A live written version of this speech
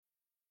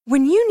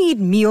When you need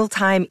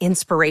mealtime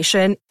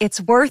inspiration,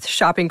 it's worth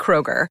shopping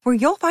Kroger, where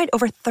you'll find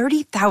over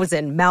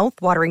 30,000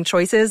 mouth-watering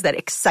choices that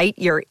excite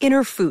your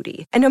inner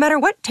foodie. And no matter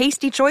what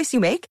tasty choice you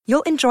make,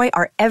 you'll enjoy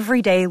our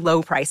everyday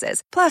low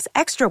prices, plus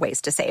extra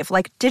ways to save,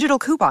 like digital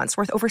coupons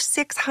worth over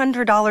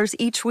 $600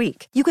 each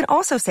week. You can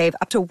also save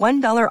up to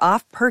 $1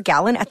 off per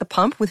gallon at the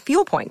pump with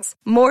fuel points.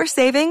 More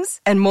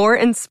savings and more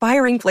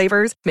inspiring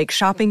flavors make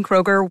shopping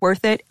Kroger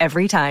worth it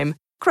every time.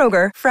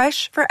 Kroger,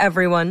 fresh for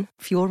everyone.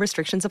 Fuel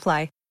restrictions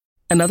apply.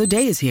 Another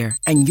day is here,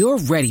 and you're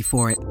ready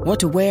for it. What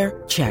to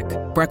wear? Check.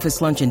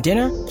 Breakfast, lunch, and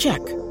dinner? Check.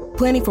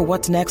 Planning for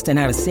what's next and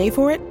how to save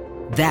for it?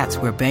 That's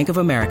where Bank of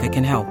America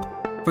can help.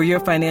 For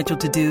your financial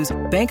to-dos,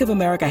 Bank of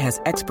America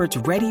has experts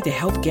ready to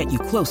help get you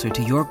closer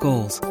to your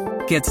goals.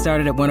 Get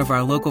started at one of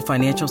our local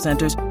financial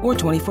centers or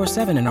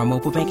 24/7 in our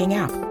mobile banking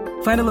app.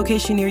 Find a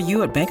location near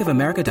you at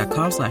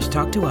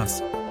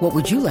bankofamerica.com/talktous. What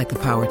would you like the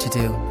power to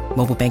do?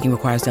 Mobile banking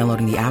requires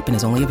downloading the app and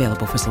is only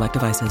available for select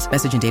devices.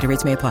 Message and data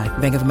rates may apply.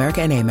 Bank of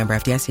America N.A., member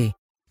FDIC.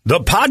 The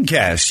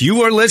podcast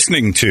you are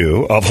listening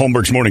to of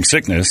Holmberg's Morning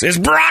Sickness is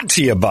brought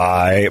to you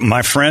by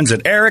my friends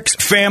at Eric's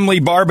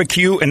Family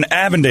Barbecue in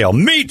Avondale.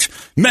 Meet,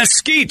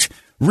 mesquite,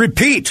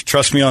 repeat.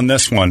 Trust me on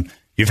this one.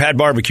 You've had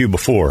barbecue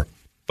before,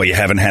 but you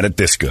haven't had it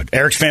this good.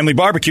 Eric's Family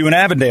Barbecue in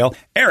Avondale,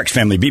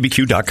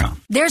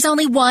 ericsfamilybbq.com. There's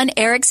only one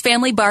Eric's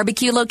Family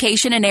Barbecue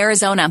location in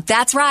Arizona.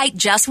 That's right,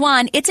 just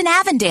one. It's in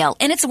Avondale,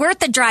 and it's worth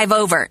the drive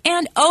over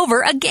and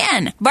over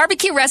again.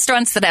 Barbecue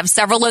restaurants that have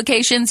several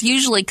locations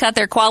usually cut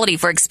their quality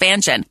for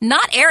expansion.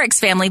 Not Eric's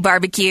Family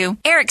Barbecue.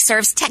 Eric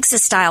serves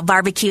Texas-style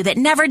barbecue that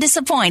never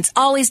disappoints,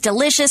 always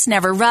delicious,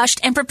 never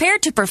rushed, and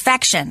prepared to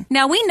perfection.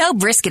 Now, we know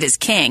brisket is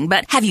king,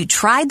 but have you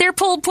tried their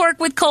pulled pork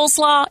with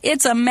coleslaw?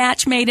 It's a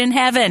match made in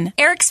heaven.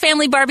 Eric's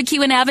Family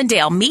Barbecue in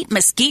Avondale. Meet,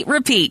 mesquite,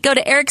 repeat. Go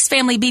to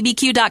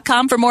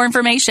ericsfamilybbq.com for more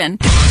information.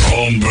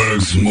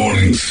 Holmberg's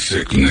Morning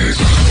Sickness.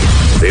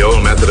 The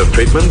old method of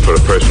treatment for a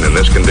person in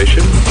this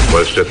condition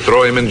was to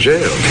throw him in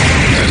jail.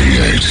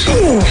 98.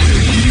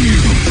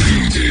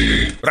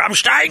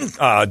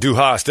 Rammstein. Du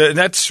hast.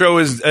 That show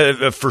is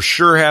for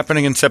sure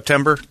happening in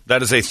September.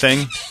 That is a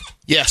thing.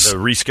 Yes.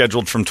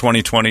 Rescheduled from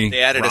 2020.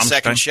 They added a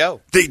second show.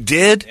 They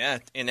did? Yeah,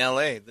 in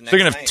L.A. They're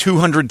going to have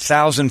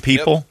 200,000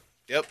 people.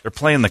 Yep. They're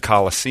playing the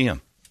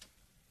Coliseum.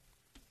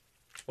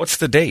 What's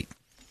the date?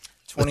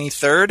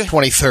 23rd?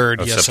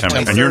 23rd, of yes.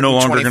 September. And you're no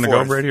longer going to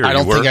go, Brady? Or I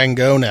don't think I can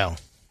go now.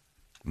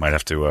 Might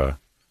have to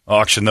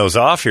auction those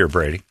off here,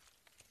 Brady.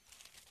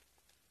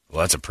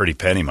 Well, that's a pretty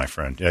penny, my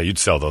friend. Yeah, you'd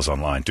sell those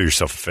online. Do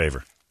yourself a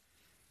favor.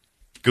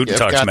 Guten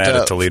Tag's mad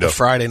at Toledo.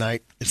 Friday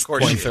night. It's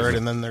 23rd,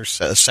 and then there's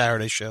a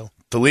Saturday show.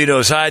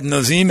 Toledo's hiding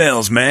those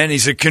emails, man.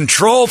 He's a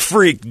control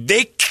freak,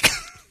 dick.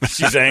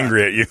 She's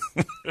angry at you.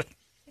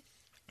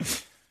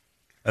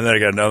 And then I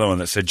got another one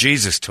that said,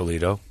 Jesus,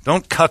 Toledo,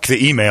 don't cuck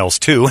the emails,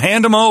 too.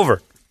 Hand them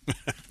over.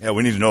 Yeah,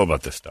 we need to know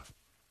about this stuff.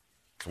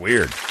 It's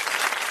weird.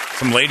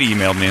 Some lady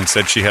emailed me and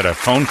said she had a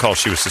phone call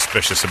she was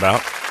suspicious about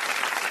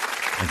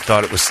and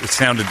thought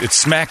it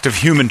smacked of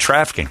human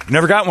trafficking.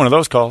 Never got one of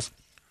those calls.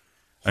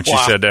 And she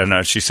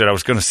said I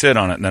was going to sit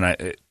on it, and then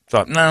I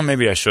thought, no,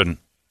 maybe I shouldn't.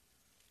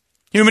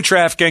 Human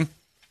trafficking.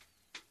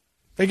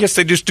 I guess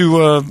they just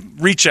do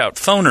reach out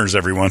phoners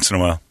every once in a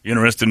while. You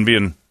interested in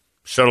being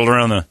shuttled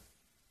around the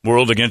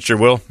world against your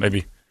will?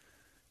 Maybe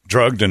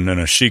drugged and in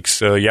a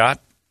sheik's yacht?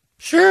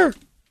 Sure.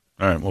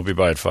 All right, we'll be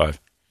by at 5.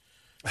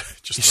 You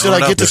said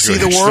I get to see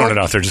the world? Throwing it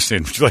out there, just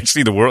saying, would you like to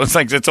see the world?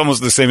 It's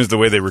almost the same as the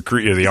way they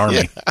recruit you to the Army.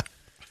 Yeah.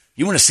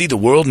 You want to see the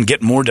world and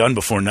get more done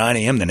before 9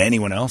 a.m. than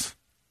anyone else?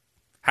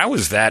 How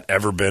has that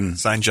ever been?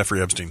 Signed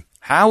Jeffrey Epstein.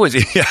 How has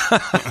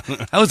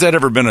that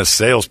ever been a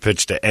sales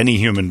pitch to any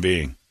human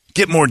being?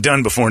 Get more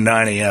done before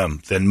 9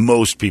 a.m. than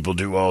most people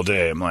do all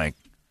day. I'm like,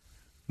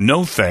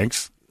 no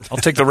thanks. I'll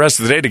take the rest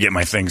of the day to get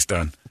my things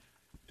done.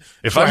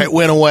 It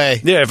went away.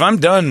 Yeah, if I'm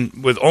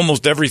done with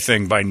almost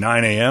everything by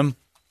 9 a.m.,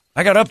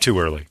 I got up too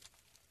early.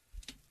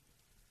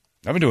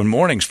 I've been doing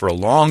mornings for a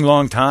long,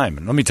 long time.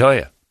 And let me tell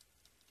you,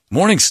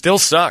 mornings still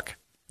suck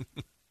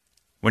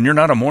when you're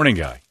not a morning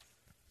guy.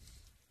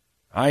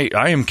 I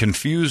am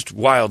confused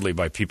wildly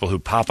by people who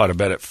pop out of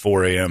bed at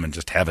 4 a.m. and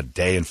just have a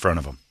day in front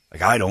of them.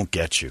 Like, I don't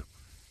get you.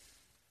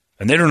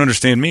 And they don't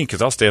understand me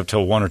because I'll stay up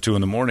till 1 or 2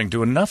 in the morning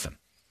doing nothing.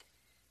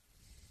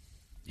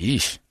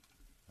 Yeesh.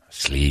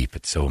 Sleep,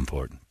 it's so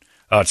important.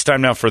 It's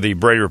time now for the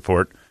Brady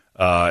Report.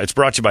 It's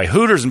brought to you by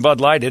Hooters and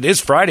Bud Light. It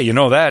is Friday, you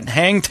know that.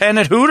 Hang 10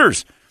 at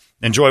Hooters.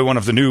 Enjoy one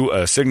of the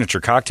new signature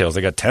cocktails.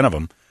 They got 10 of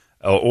them.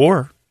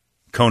 Or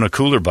Kona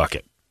Cooler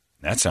Bucket.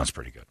 That sounds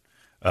pretty good.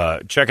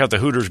 Check out the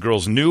Hooters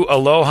girls' new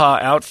Aloha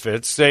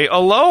outfits. Say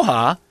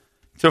Aloha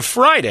to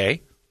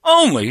Friday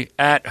only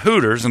at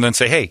Hooters, and then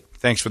say, hey,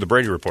 thanks for the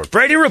Brady Report.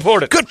 Brady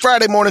Report it. Good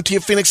Friday morning to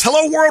you, Phoenix.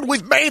 Hello, world.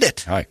 We've made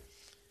it. Hi.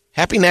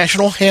 Happy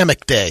National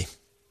Hammock Day.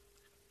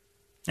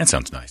 That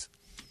sounds nice.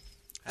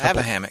 I have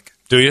a hammock.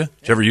 Do you?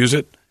 Did you ever use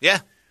it? Yeah.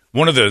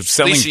 One of the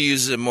selling. At least you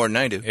use it more than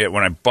I do. Yeah,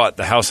 when I bought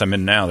the house I'm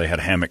in now, they had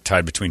a hammock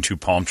tied between 2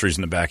 palm trees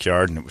in the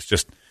backyard, and it was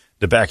just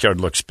the backyard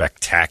looked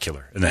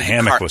spectacular, and the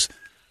hammock was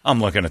I'm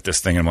looking at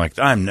this thing and I'm like,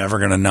 I'm never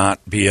going to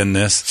not be in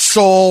this.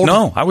 Sold.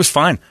 No, I was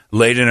fine.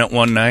 Laid in it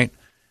one night.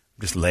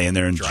 Just laying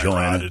there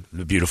enjoying it.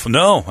 The beautiful.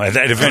 No, I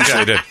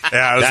eventually did. Yeah,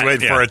 I was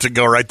waiting for it to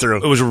go right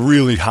through. It was a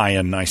really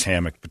high-end, nice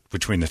hammock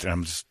between the.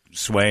 I'm just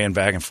swaying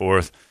back and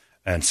forth,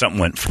 and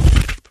something went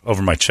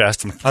over my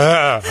chest. I'm like,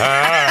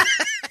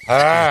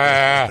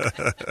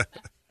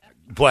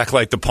 black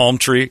like the palm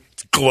tree.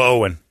 It's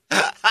glowing.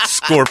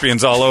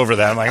 Scorpions all over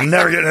that. I'm like, I'm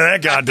never getting in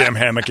that goddamn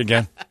hammock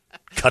again.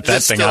 Cut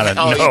that thing out of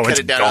Oh, no, you it's could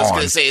have done. gone. I was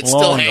going to say it's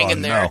Long still hanging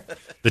gone. there. No.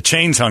 The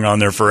chain's hung on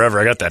there forever.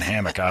 I got that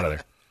hammock out of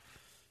there.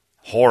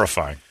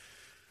 Horrifying.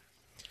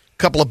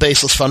 Couple of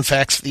baseless fun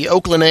facts. The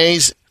Oakland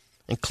A's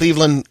and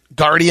Cleveland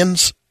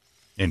Guardians,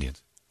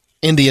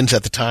 Indians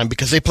at the time,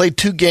 because they played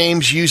 2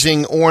 games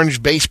using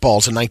orange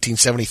baseballs in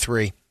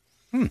 1973.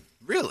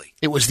 Really?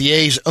 It was the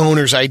A's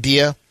owner's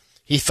idea.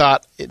 He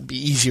thought it'd be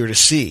easier to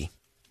see.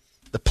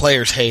 The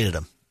players hated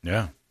him.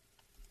 Yeah.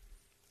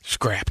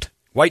 Scrapped.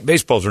 White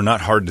baseballs are not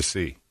hard to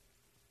see.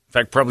 In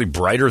fact, probably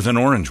brighter than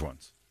orange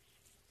ones.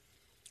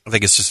 I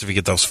think it's just if you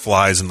get those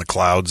flies in the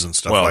clouds and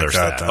stuff like there's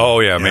that. that. Oh,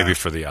 yeah, maybe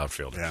for the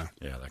outfielders.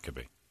 Yeah, that could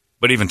be.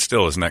 But even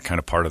still, isn't that kind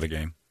of part of the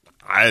game?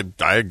 I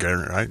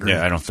agree.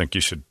 Yeah, I don't think you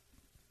should.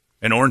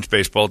 An orange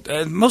baseball,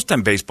 most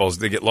time baseballs,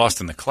 they get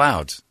lost in the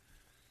clouds.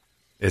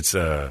 It's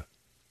a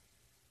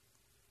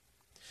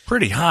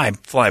pretty high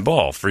fly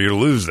ball for you to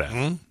lose that.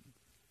 Mm-hmm.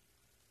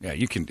 Yeah,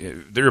 you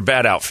can. They're a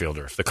bad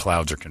outfielder if the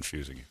clouds are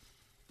confusing you.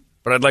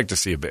 But I'd like to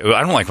see a bit.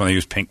 I don't like when they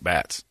use pink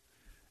bats,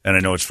 and I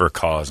know it's for a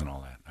cause and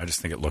all that. I just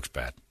think it looks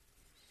bad.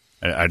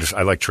 I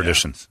like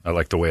traditions. I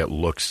like the way it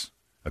looks.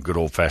 A good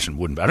old fashioned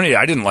wooden bat.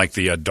 I didn't like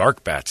the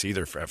dark bats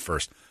either at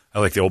first. I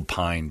like the old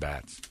pine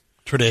bats.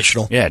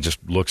 Traditional. Yeah, it just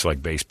looks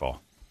like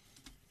baseball.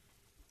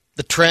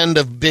 The trend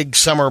of big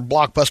summer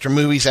blockbuster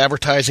movies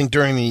advertising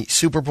during the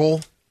Super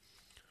Bowl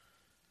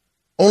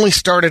only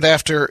started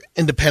after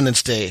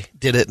Independence Day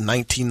did it in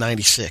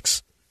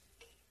 1996.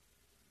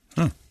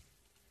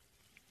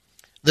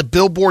 The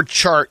Billboard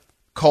chart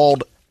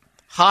called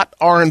Hot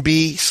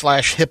R&B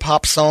 / Hip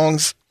Hop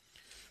Songs.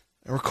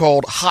 They were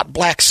called Hot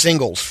Black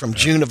Singles from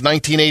June of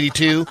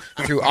 1982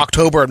 through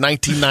October of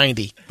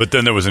 1990. But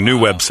then there was a new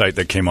website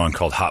that came on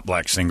called Hot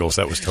Black Singles.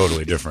 That was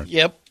totally different.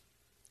 Yep.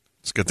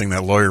 It's a good thing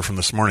that lawyer from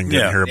this morning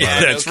didn't hear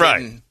about it. That's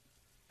right.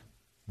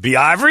 B.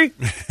 Ivory?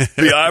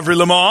 B. Ivory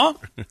Lamar?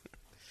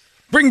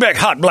 Bring back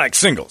Hot Black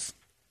Singles.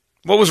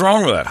 What was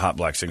wrong with that Hot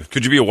Black Singles?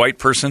 Could you be a white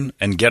person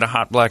and get a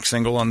Hot Black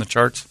Single on the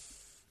charts?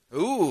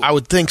 Ooh. I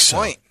would think so.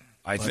 Point.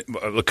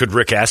 Could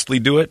Rick Astley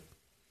do it?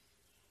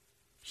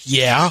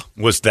 Yeah.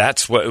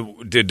 That's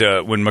what did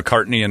when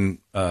McCartney and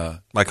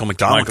Michael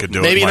McDonald could do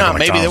it. Maybe not.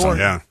 Maybe they weren't.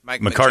 Yeah.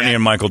 McCartney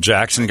and Michael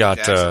Jackson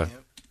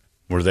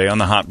were they on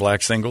the Hot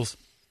Black Singles?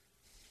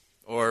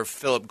 Or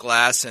Philip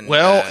Glass and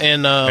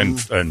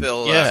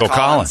Phil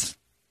Collins.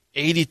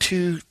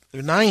 82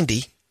 through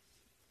 90.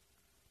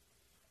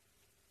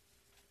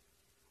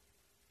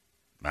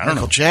 I don't know.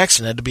 Michael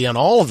Jackson had to be on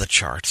all of the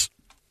charts.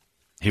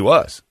 He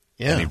was.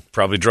 Yeah. And he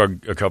probably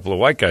drug a couple of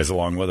white guys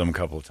along with him a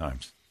couple of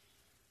times.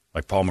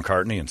 Like Paul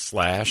McCartney and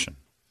Slash.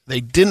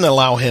 They didn't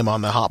allow him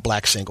on the Hot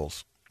Black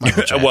Singles.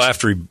 Well,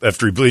 after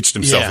he bleached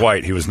himself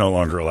white, he was no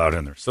longer allowed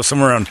in there. So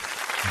somewhere around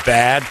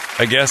bad,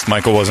 I guess,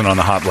 Michael wasn't on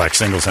the Hot Black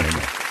Singles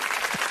anymore.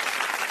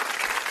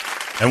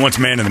 And once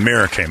Man in the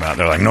Mirror came out,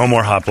 they're like, no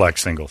more Hot Black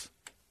Singles.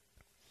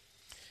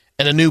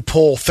 And a new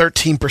poll,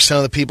 13%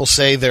 of the people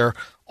say they're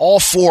all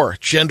for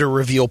gender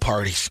reveal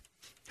parties.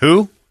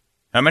 Who?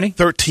 How many?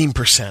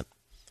 13%.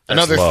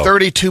 Another low.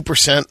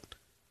 32%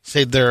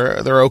 say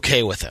they're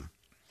okay with them.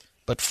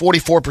 But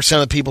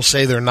 44% of the people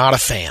say they're not a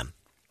fan.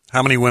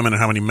 How many women and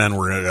how many men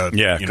were?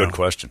 Good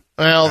question.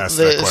 Well,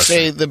 they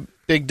say the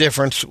big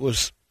difference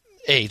was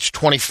age.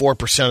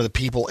 24% of the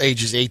people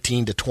ages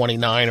 18 to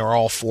 29 are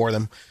all for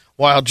them,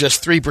 while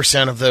just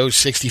 3% of those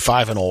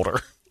 65 and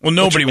older. Well,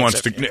 nobody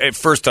wants to.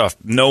 First off,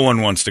 no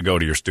one wants to go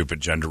to your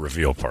stupid gender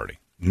reveal party.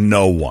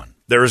 No one.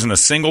 There isn't a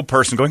single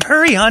person going,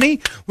 hurry,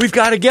 honey, we've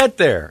got to get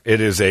there.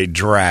 It is a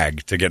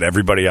drag to get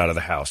everybody out of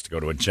the house to go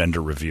to a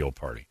gender reveal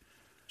party.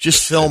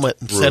 Just film it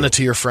and send it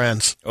to your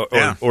friends.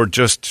 Or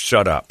just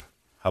shut up.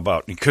 How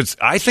about? Because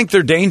I think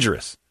they're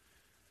dangerous.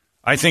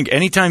 I think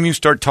anytime you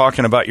start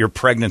talking about your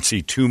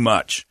pregnancy too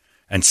much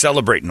and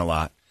celebrating a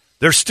lot,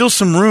 there's still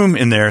some room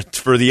in there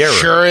for the error.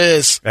 Sure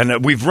is.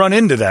 And we've run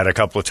into that a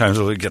couple of times.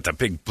 We get the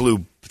big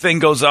blue thing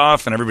goes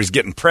off and everybody's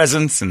getting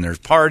presents and there's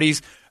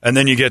parties. And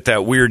then you get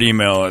that weird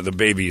email, the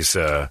baby's,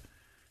 the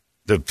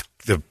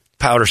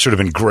powder should have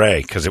been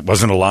gray because it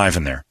wasn't alive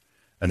in there.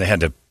 And they had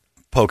to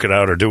poke it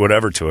out or do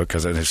whatever to it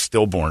because it was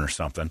stillborn or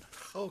something.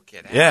 Poke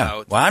it Yeah.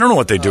 out. Well, I don't know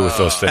what they do with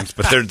those things,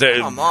 but they're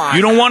Come on.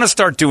 you don't want to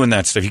start doing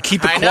that stuff. You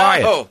keep it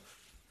quiet. know.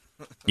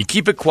 You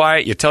keep it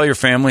quiet. You tell your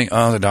family,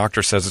 oh, the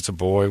doctor says it's a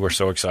boy. We're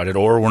so excited.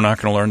 Or we're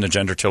not going to learn the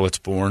gender till it's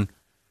born.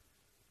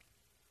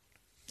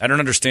 I don't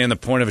understand the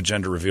point of a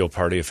gender reveal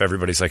party if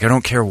everybody's like, I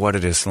don't care what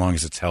it is as long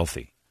as it's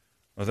healthy.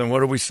 Well, then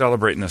what are we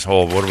celebrating this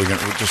whole? What are we going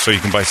to, just so you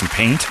can buy some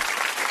paint?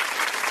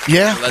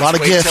 Yeah, a lot of Let's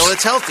wait gifts. till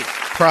it's healthy.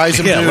 Prize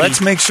and Yeah, beauty.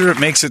 let's make sure it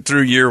makes it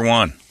through year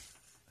one.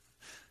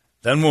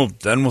 Then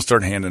we'll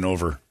start handing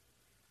over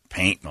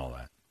paint and all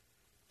that.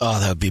 Oh,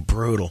 that would be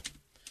brutal.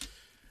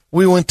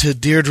 We went to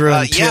Deirdre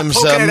and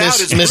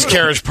Tim's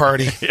miscarriage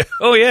party. Yeah.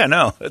 Oh, yeah,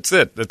 no, that's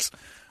it.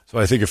 So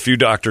I think a few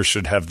doctors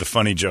should have the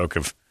funny joke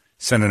of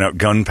sending out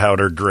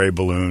gunpowder gray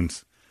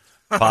balloons.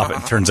 Pop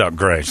it, turns out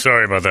gray.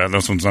 Sorry about that.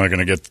 This one's not going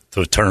to get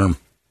the term.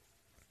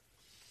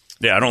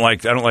 Yeah, I don't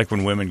like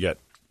when women get,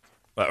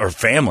 or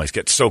families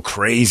get so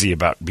crazy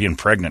about being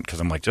pregnant because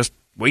I'm like, just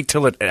wait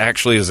till it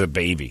actually is a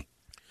baby.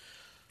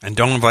 And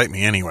don't invite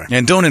me anyway.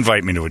 And don't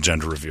invite me to a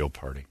gender reveal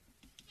party.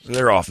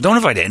 They're off. Don't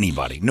invite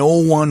anybody. No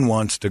one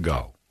wants to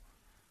go.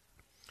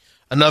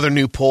 Another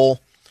new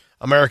poll.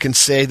 Americans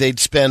say they'd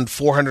spend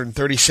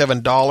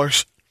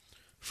 $437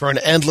 for an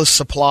endless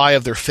supply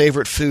of their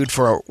favorite food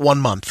for 1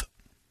 month.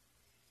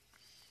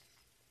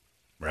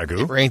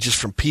 Ragu? It ranges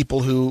from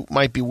people who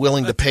might be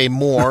willing to pay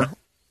more.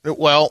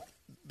 Well,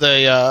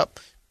 the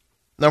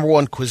number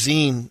one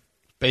cuisine,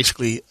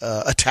 basically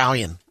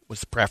Italian, was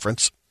the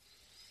preference.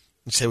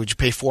 You say, would you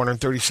pay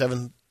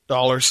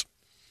 $437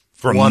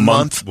 for 1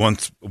 month? One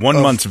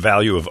month's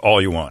value of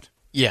all you want.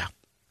 Yeah.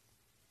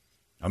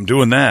 I'm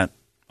doing that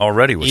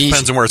already.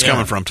 Depends on where it's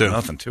coming from, too.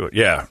 Nothing to it.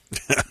 Yeah.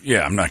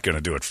 Yeah, I'm not going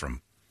to do it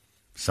from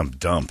some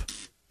dump.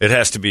 It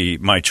has to be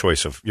my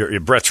choice of.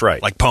 Brett's right.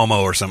 Like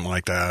Pomo or something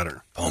like that.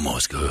 Or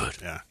Pomo's good.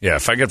 Yeah. Yeah,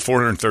 if I get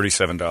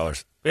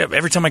 $437,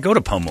 every time I go to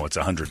Pomo, it's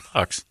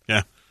 $100.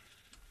 Yeah.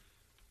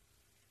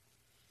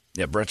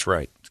 Yeah, Brett's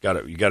right.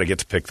 You got to get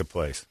to pick the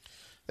place.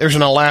 There's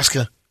an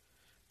Alaska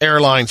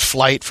Airlines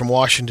flight from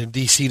Washington,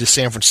 D.C. to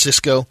San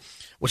Francisco.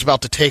 Was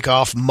about to take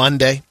off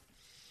Monday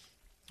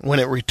when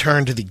it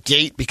returned to the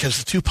gate because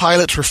the two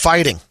pilots were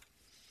fighting.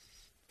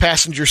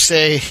 Passengers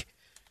say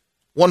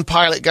one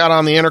pilot got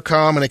on the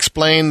intercom and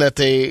explained that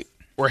they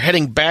were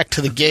heading back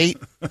to the gate.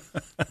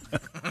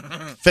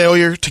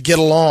 Failure to get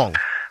along.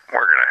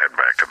 We're going to head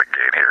back to the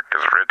gate here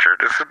because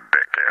Richard is a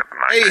dickhead.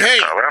 Hey,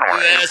 I don't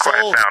want to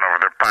quiet down over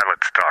there.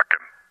 Pilot's talking.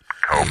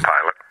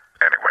 Co-pilot.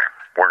 Anyway,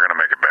 we're going to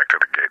make it back to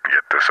the gate and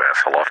get this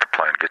asshole off the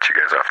plane, get you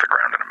guys off the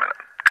ground in a minute.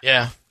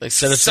 Yeah, they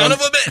said it's Son of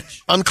a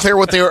bitch. Unclear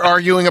what they were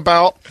arguing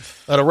about.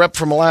 A rep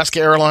from Alaska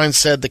Airlines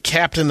said the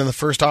captain and the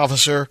first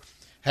officer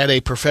had a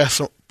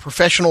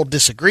professional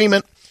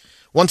disagreement.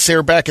 Once they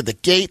were back at the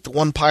gate, the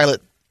one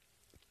pilot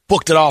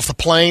booked it off the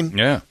plane.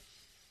 Yeah.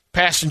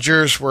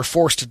 Passengers were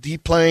forced to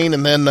deplane,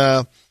 and then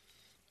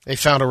they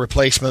found a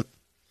replacement.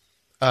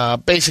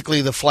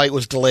 Basically, the flight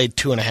was delayed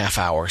 2.5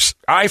 hours.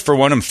 I, for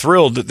one, am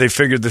thrilled that they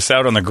figured this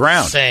out on the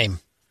ground. Same.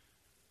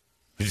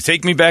 You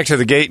take me back to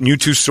the gate and you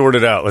two sort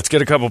it out. Let's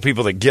get a couple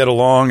people that get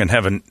along and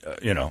have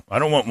I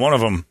don't want one of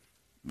them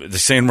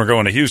saying we're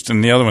going to Houston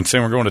and the other one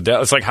saying we're going to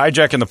Dallas. It's like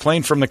hijacking the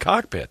plane from the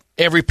cockpit.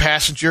 Every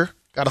passenger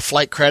got a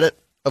flight credit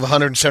of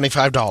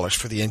 $175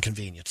 for the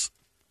inconvenience.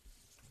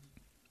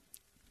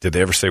 Did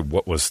they ever say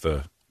what was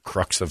the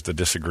crux of the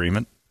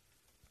disagreement?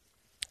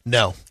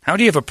 No. How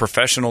do you have a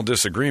professional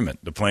disagreement?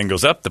 The plane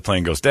goes up, the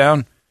plane goes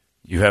down.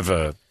 You have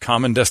a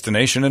common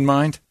destination in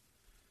mind?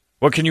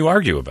 What can you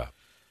argue about?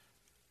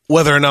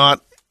 Whether or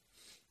not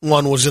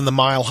one was in the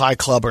Mile High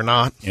Club or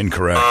not.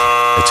 Incorrect.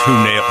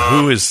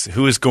 It's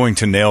who is going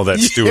to nail that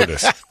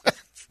stewardess.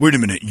 Wait a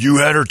minute, you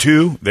had her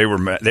too? They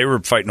were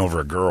fighting over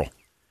a girl.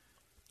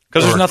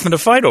 Because there's nothing to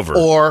fight over.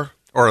 Or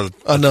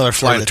another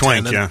flight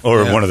twink, attendant. yeah.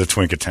 Or one of the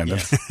twink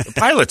attendants. Yeah. The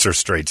pilots are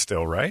straight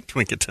still, right?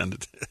 Twink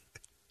attendant.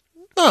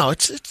 No,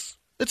 it's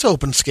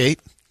open skate.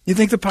 You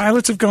think the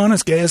pilots have gone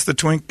as gay as the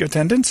twink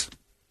attendants?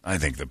 I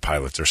think the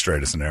pilots are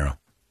straight as an arrow.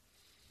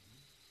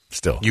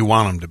 Still. You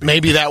want them to be.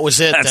 Maybe that was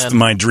it. That's then.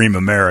 my dream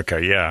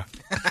America, yeah.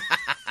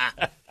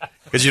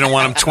 Because you don't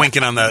want them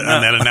twinking on that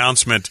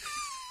announcement.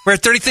 We're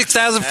at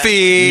 36,000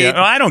 feet.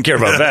 Yeah, I don't care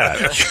about that.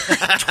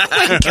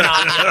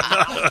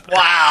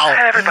 Wow.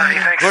 Hey, everybody,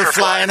 thanks We're for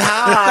flying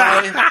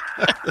high.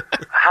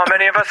 How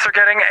many of us are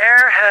getting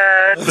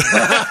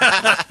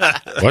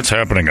airhead? What's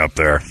happening up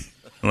there?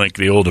 Like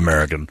the old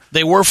American.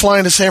 They were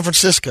flying to San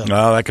Francisco.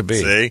 No, that could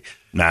be. See?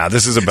 Nah,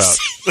 this is about...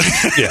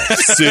 yeah,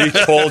 see?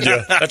 Told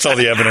you. That's all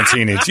the evidence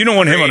he needs. You don't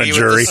want him on a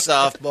jury. With the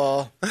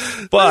softball.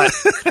 But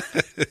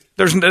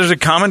there's a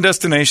common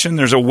destination.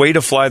 There's a way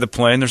to fly the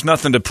plane. There's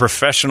nothing to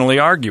professionally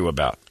argue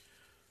about.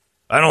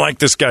 I don't like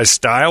this guy's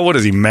style. What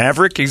is he,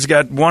 Maverick? He's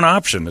got one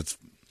option.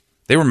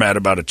 They were mad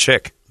about a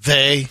chick.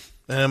 Maybe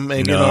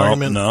an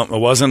argument. No, it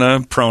wasn't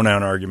a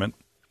pronoun argument.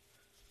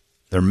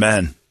 They're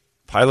men.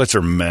 Pilots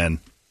are men.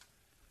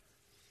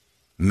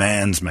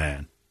 Man's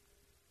man.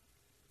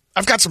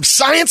 I've got some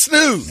science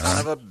news. Son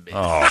of a bitch.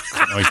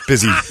 Oh, he's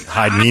busy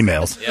hiding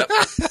emails. Yep.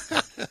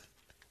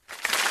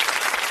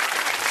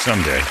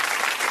 Someday.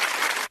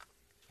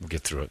 We'll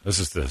get through it. This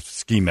is the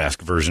ski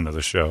mask version of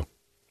the show.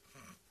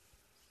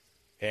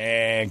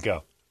 And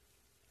go.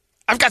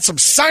 I've got some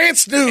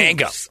science news. And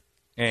go.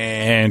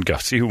 And go.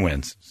 See who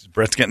wins. Is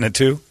Brett's getting it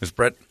too? Is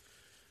Brett?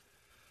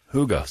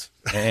 Who goes?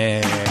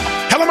 And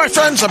Hello, my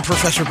friends. I'm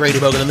Professor Grady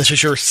Bogan, and this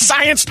is your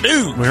science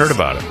news. we heard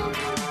about it.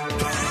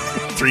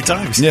 3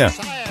 times. Yeah.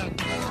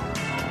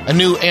 A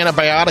new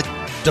antibiotic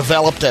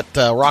developed at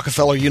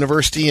Rockefeller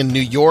University in New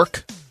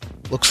York.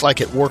 Looks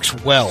like it works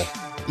well.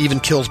 Even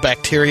kills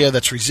bacteria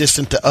that's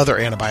resistant to other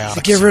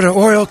antibiotics. Get rid of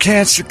oil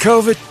cancer,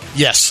 COVID.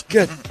 Yes.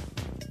 Good.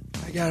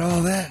 I got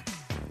all that.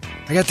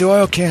 I got the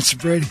oil cancer,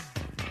 Brady.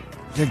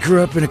 I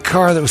grew up in a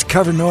car that was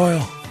covered in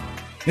oil.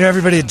 You know,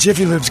 everybody at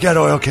Jiffy Lube's got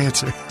oil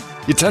cancer.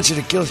 You touch it,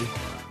 it kills you.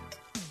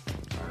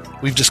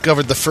 We've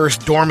discovered the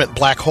first dormant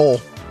black hole,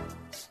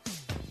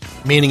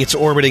 meaning it's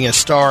orbiting a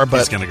star, but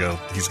He's gonna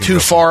too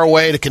far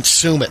away to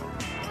consume it.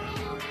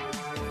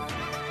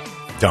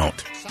 Don't.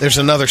 There's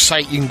another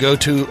site you can go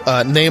to,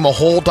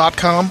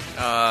 nameahole.com.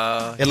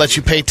 It lets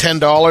you pay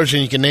 $10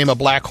 and you can name a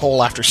black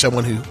hole after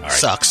someone who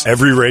sucks.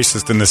 Every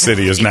racist in the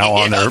city is now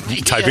on there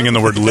typing in the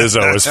word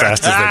Lizzo as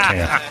fast as they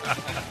can.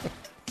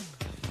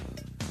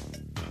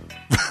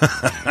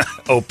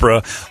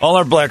 Oprah. All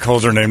our black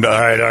holes are named. All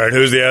right.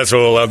 Who's the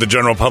asshole allowed the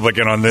general public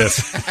in on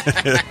this?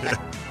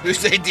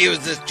 Whose idea was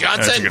this, I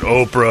Johnson? think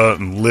Oprah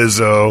and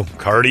Lizzo,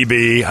 Cardi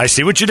B. I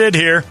see what you did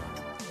here.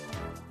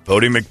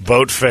 Bodie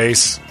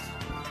McBoatface.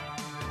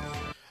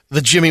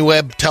 The Jimmy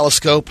Webb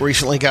telescope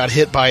recently got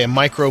hit by a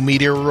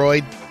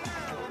micrometeoroid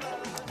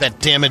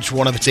that damaged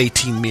one of its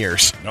 18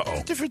 mirrors. Uh-oh. What's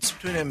the difference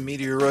between a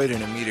meteoroid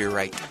and a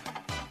meteorite?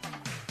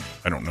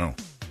 I don't know.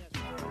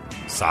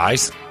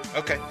 Size?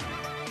 Okay.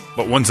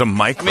 But one's a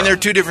micro. I mean, they're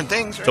two different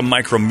things, right? The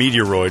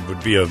micrometeoroid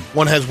would be a...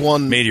 One has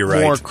one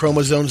meteorite. more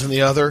chromosomes than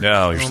the other.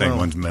 No, you're saying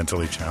one's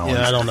mentally challenged.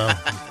 Yeah, I don't know.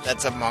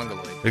 That's a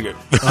mongoloid.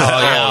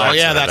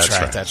 That's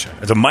right.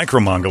 It's a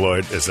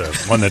micromongoloid is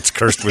one that's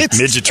cursed with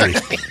midgetry.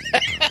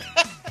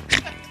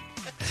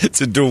 It's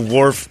a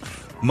dwarf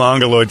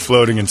mongoloid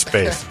floating in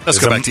space. Let's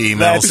go back to emails.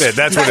 That's it.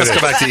 That's what it is.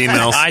 Let's go back to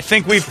emails. I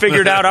think we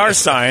figured out our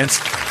science.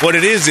 What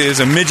it is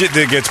a midget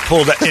that gets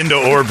pulled into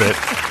orbit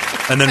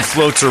and then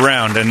floats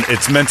around, and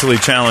it's mentally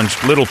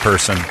challenged little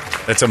person.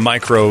 That's a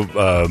micro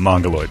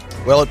mongoloid.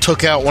 Well, it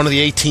took out one of the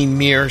 18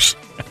 mirrors.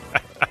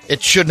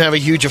 It shouldn't have a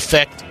huge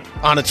effect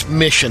on its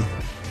mission,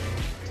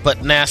 but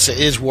NASA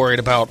is worried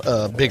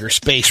about bigger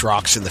space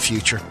rocks in the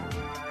future.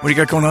 What do you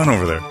got going on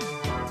over there?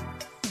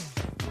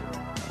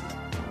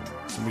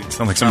 It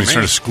sounds like somebody's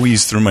trying to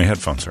squeeze through my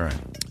headphones. All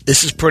right.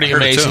 This is pretty I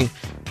heard it amazing.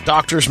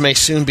 Doctors may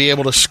soon be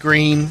able to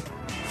screen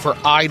for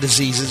eye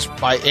diseases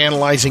by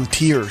analyzing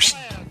tears.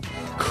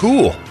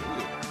 Cool.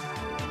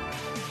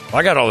 Well,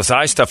 I got all this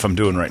eye stuff I'm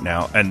doing right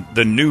now, and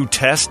the new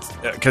test,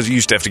 because you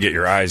used to have to get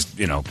your eyes,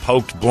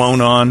 poked,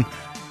 blown on.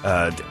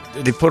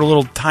 They put a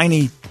little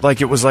tiny,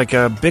 like it was like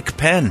a Bic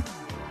pen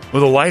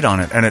with a light on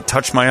it, and it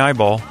touched my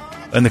eyeball,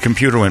 and the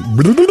computer went,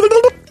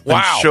 wow,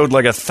 and showed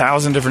like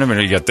 1,000 different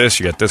images.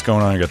 You got this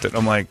going on, you got that.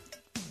 I'm like,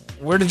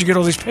 where did you get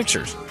all these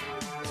pictures?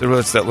 I said, well,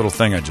 it's that little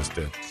thing I just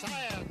did.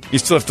 You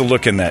still have to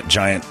look in that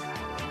giant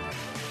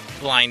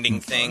blinding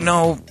thing.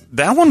 No,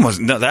 that one was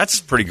that's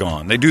pretty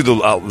gone. They do the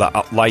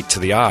light to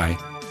the eye.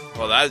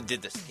 Well, I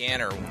did the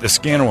scanner one. The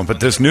scanner one, but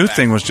this new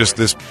thing was just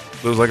this.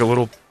 It was like a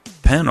little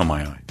pen on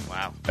my eye.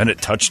 Wow. And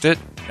it touched it,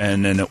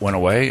 and then it went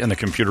away, and the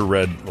computer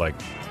read like.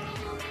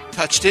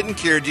 Touched it and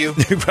cured you.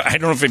 I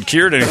don't know if it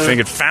cured anything.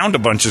 It found a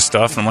bunch of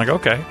stuff, and I'm like,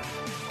 okay.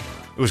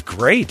 It was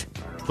great.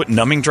 Put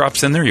numbing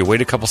drops in there. You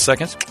wait a couple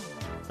seconds,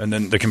 and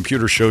then the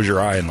computer shows your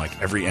eye in like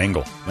every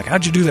angle. I'm like,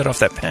 how'd you do that off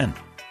that pen?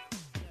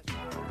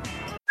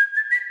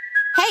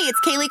 Hey,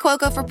 it's Kaylee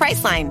Cuoco for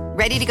Priceline.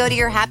 Ready to go to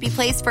your happy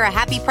place for a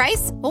happy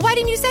price? Well, why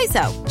didn't you say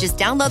so? Just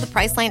download the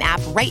Priceline app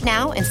right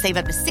now and save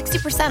up to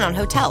 60% on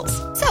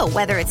hotels. So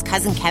whether it's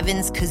Cousin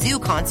Kevin's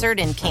Kazoo Concert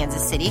in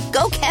Kansas City,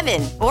 go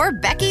Kevin, or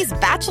Becky's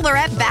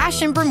Bachelorette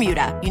Bash in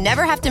Bermuda, you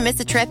never have to miss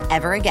a trip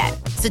ever again.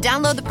 So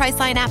download the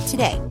Priceline app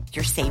today.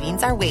 Your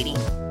savings are waiting.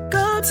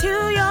 Go to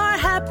your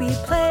happy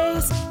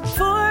place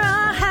for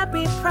a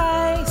happy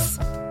price.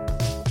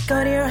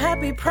 Go to your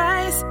happy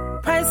price,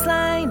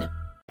 Priceline.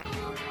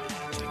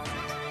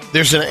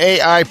 There's an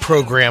AI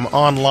program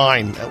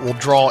online that will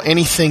draw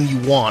anything you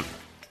want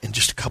in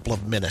just a couple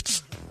of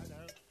minutes.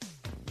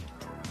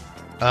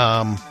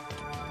 They're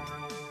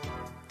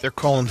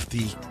calling it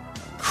the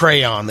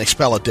Crayon. They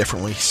spell it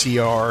differently.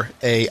 Craiyon.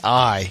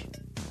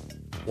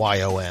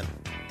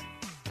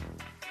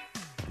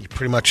 You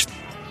pretty much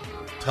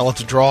tell it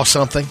to draw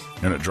something,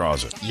 and it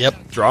draws it.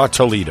 Yep. Draw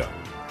Toledo.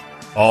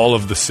 All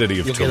of the city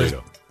of You'll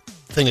Toledo. Get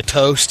a thing of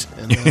toast.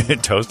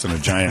 And toast and a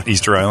giant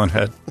Easter Island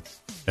head.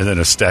 And then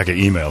a stack of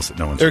emails that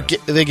no one's read.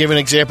 They give an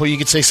example. You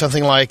could say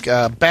something like,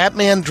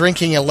 Batman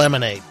drinking a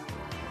lemonade.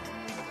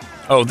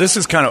 Oh, this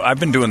is kind of... I've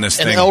been doing this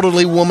An thing.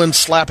 elderly woman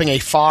slapping a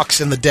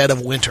fox in the dead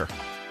of winter.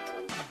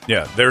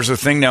 Yeah, there's a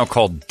thing now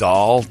called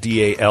DALL,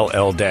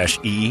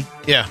 DALL-E.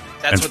 Yeah.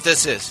 That's what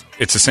this is.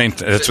 It's the same...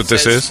 That's what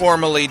this is?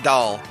 Formerly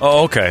doll.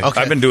 Oh, okay.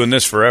 I've been doing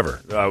this forever.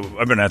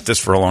 I've been at this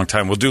for a long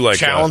time. We'll do like...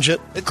 Challenge it.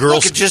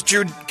 Look, it just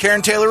drew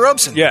Karen Taylor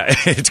Robeson. Yeah,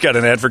 it's got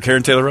an ad for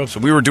Karen Taylor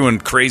Robeson. We were doing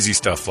crazy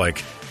stuff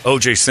like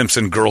O.J.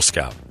 Simpson Girl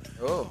Scout.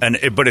 Oh.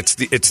 But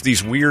it's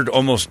these weird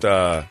almost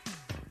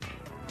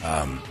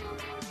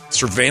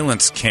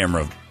surveillance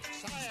camera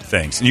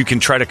things. And you can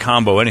try to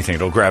combo anything.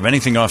 It'll grab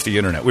anything off the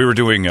internet. We were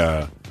doing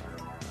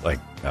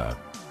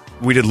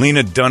we did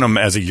Lena Dunham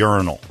as a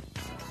urinal.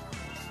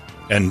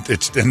 And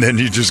then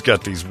you just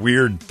got these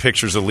weird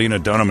pictures of Lena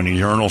Dunham and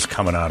urinals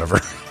coming out of her,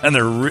 and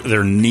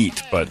they're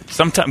neat. But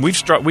sometimes we've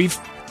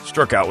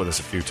struck out with this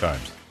a few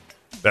times.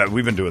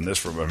 We've been doing this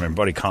for. I mean,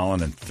 Buddy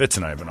Colin and Fitz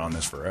and I have been on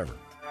this forever.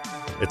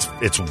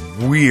 It's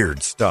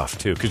weird stuff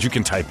too, because you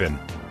can type in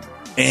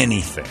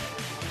anything.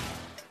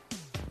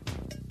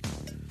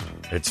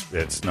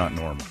 It's not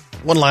normal.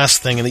 One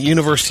last thing, in the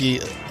University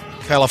of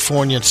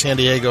California in San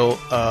Diego.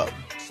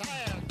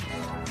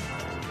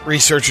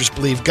 Researchers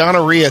believe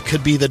gonorrhea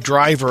could be the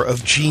driver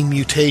of gene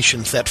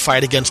mutations that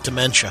fight against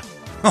dementia.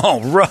 Oh,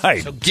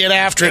 right. So get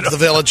after it, the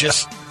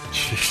villages.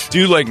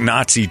 Do like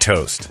Nazi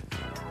toast.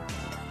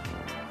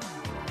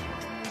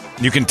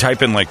 You can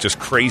type in like just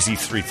crazy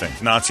 3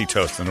 things. Nazi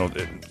toast, and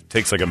it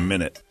takes like a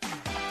minute.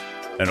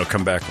 And it'll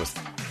come back with...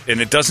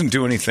 And it doesn't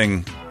do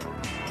anything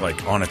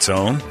like on its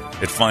own.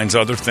 It finds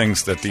other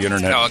things that the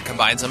internet... it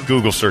combines them.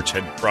 Google search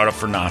had brought up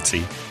for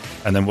Nazi.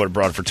 And then what it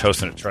brought up for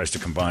toast, and it tries to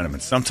combine them.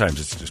 And sometimes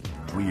it's just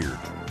weird.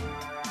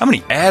 How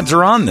many ads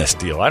are on this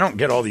deal? I don't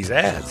get all these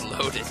ads.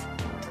 Loaded.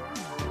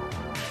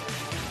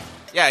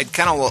 Yeah, it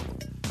kind of...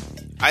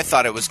 I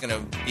thought it was going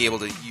to be able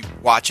to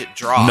watch it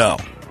draw. No.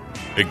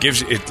 It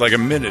gives you... It's like a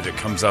minute it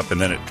comes up, and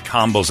then it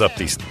combos up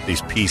these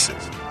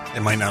pieces.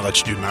 It might not let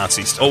you do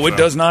Nazi stuff. Oh, it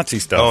does Nazi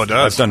stuff. Oh, it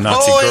does. I've done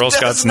Nazi Girl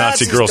Scouts,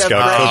 Nazi Girl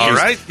Scout cookies. All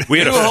right. We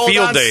had a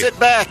field day. Sit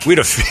back. We had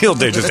a field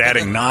day just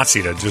adding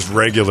Nazi to just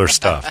regular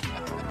stuff.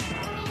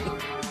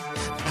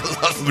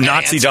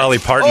 Nazi Dolly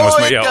Parton was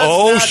my... Yeah.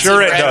 Oh, Nazi,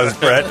 sure it does,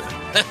 Brett.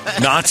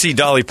 Nazi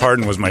Dolly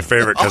Parton was my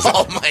favorite. Cause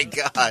oh, my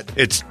God.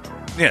 It's...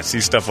 Yeah,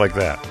 see stuff like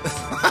that.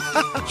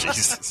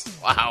 Jesus.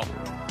 Wow.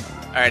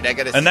 All right, I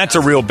got to... And that's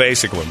a real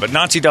basic one. But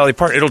Nazi Dolly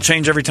Parton, it'll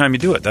change every time you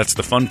do it. That's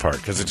the fun part,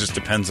 because it just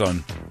depends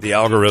on the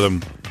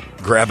algorithm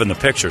grabbing the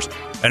pictures.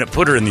 And it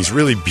put her in these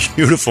really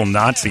beautiful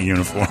Nazi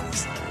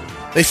uniforms.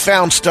 They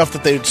found stuff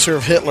that they'd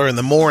serve Hitler in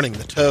the morning,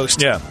 the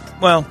toast. Yeah.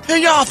 Well...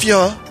 Hey, off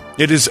ya!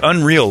 It is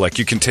unreal. Like,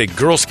 you can take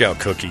Girl Scout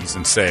cookies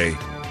and say,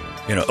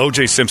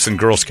 O.J. Simpson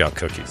Girl Scout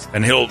cookies.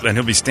 And he'll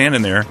be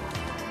standing there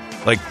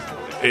like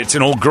it's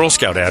an old Girl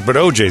Scout ad, but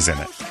O.J.'s in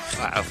it.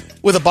 Wow.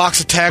 With a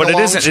box of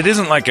tag-alongs. But it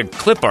isn't like a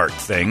clip art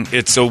thing.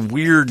 It's a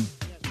weird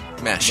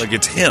mesh. Like,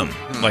 it's him.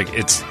 Like,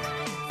 it's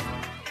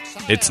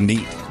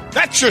neat.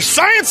 That's your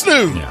science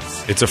news! Yeah.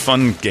 It's a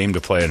fun game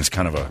to play, and it's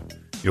kind of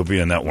you'll be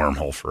in that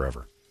wormhole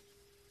forever.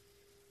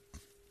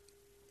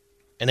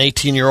 An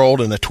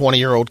 18-year-old and a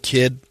 20-year-old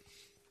kid,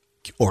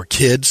 or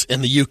kids,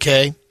 in the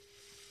UK,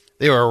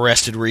 they were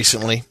arrested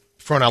recently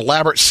for an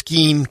elaborate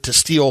scheme to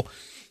steal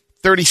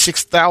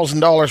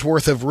 $36,000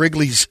 worth of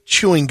Wrigley's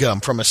chewing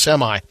gum from a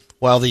semi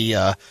while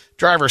the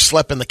driver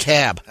slept in the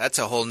cab. That's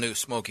a whole new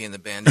Smokey and the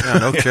Bandit. Yeah,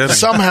 no kidding.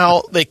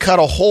 Somehow they cut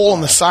a hole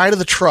in the side of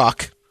the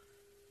truck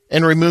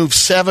and removed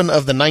 7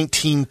 of the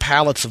 19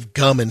 pallets of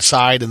gum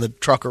inside, and the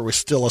trucker was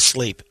still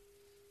asleep.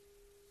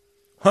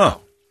 Huh.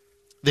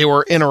 They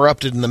were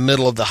interrupted in the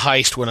middle of the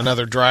heist when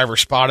another driver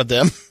spotted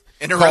them.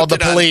 Called the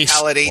police. On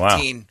pallet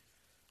 18. Wow.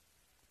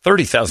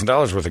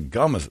 $30,000 worth of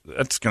gum,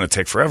 that's going to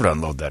take forever to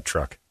unload that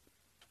truck.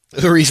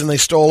 The reason they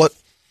stole it,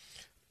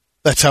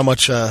 that's how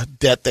much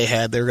debt they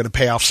had. They were going to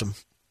pay off some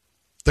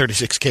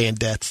 $36K in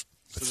debts.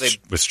 So they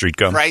with street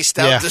gum? Priced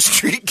out the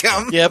street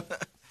gum?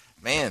 Yep.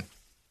 Man.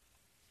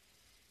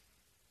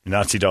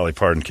 Nazi Dolly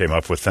Parton came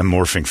up with them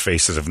morphing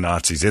faces of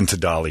Nazis into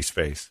Dolly's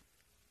face.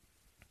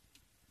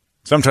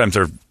 Sometimes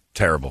they're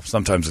terrible.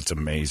 Sometimes it's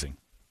amazing.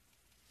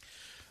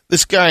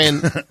 This guy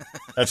in...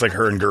 That's like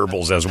her and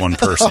Goebbels as one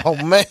person. Oh,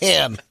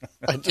 man.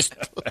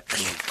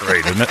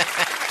 Great, isn't it?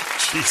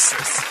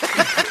 Jesus.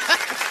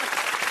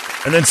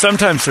 And then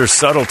sometimes there's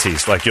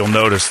subtleties. Like you'll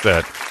notice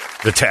that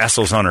the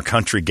tassels on her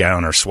country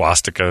gown are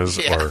swastikas.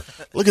 Yeah. Or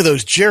look at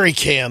those jerry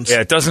cans.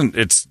 Yeah,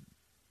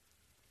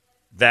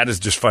 that is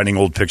just finding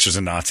old pictures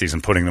of Nazis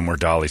and putting them where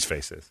Dolly's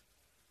face is.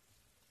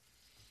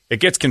 It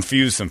gets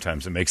confused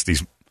sometimes. It makes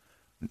these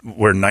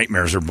where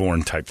nightmares are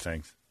born type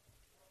things.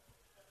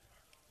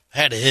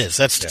 That is.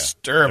 That's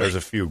disturbing. There's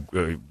a few.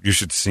 You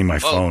should see my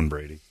phone,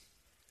 Brady.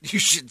 You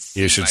should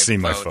see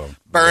my phone.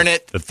 Burn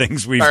it. The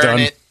things we've Burn done.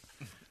 It.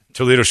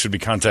 Toledo should be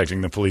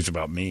contacting the police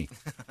about me.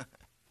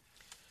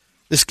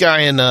 This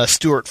guy in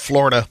Stuart,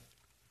 Florida,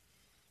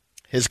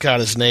 has got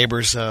his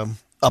neighbors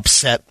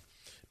upset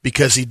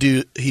because he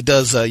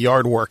does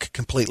yard work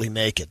completely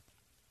naked.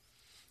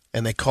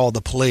 And they called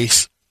the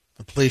police.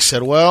 The police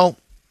said, well,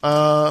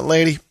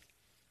 lady,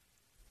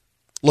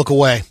 look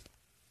away.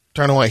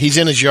 Turn away. He's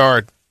in his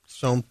yard.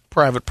 It's on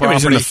private property.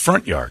 He's in the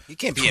front yard. He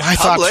can't be in I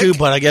public. thought too,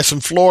 but I guess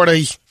in Florida,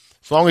 as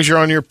long as you're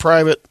on your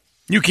private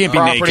you can't be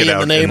property naked in out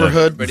the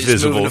neighborhood. But he's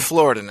visible. moving to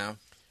Florida now.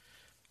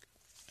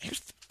 Here's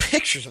the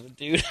pictures of the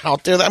dude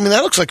out there. I mean,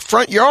 that looks like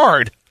front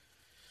yard.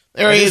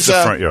 There he is, the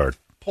front yard.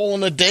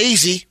 pulling a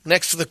daisy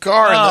next to the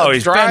car. Oh, in the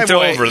he's driveway.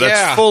 bent over.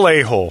 That's full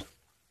a-hole.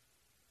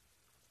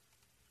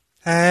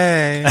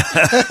 Hey.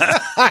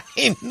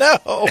 I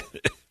know.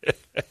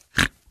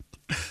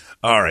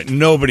 All right,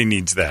 nobody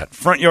needs that.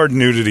 Front yard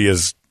nudity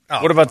is...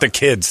 Oh. What about the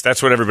kids?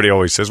 That's what everybody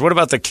always says. What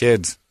about the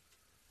kids?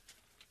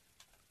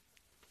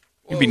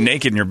 You can be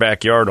naked in your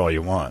backyard all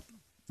you want.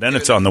 Then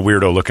it's on the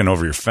weirdo looking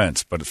over your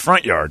fence. But it's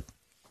front yard.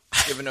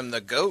 Giving them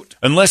the goat.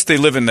 Unless they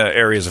live in the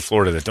areas of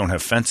Florida that don't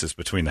have fences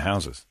between the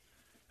houses.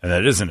 And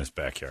that isn't his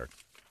backyard.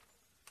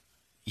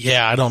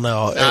 Yeah, I don't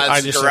know.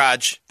 It's a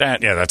garage.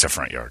 That's a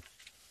front yard.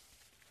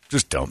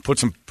 Just don't. Put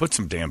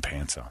some damn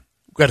pants on.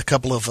 We've got a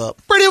couple of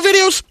radio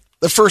videos.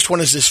 The first one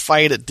is this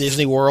fight at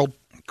Disney World.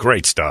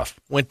 Great stuff.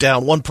 Went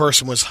down. One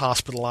person was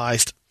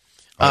hospitalized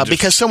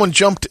because someone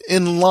jumped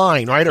in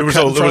line, right? There was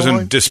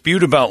a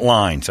dispute about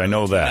lines. I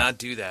know that. Not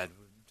do that.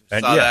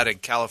 Saw that in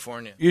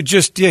California. You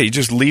just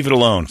leave it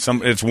alone.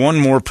 It's one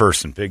more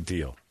person. Big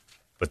deal.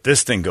 But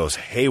this thing goes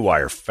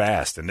haywire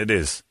fast, and it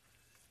is.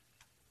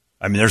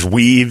 I mean, there's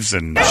weaves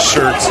and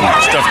shirts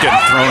and stuff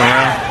getting thrown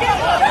around.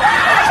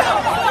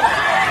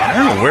 I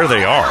don't know where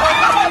they are.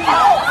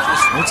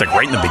 It's like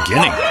right in the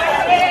beginning.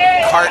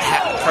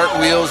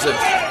 Cartwheels of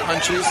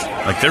punches.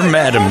 Like they're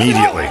mad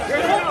immediately.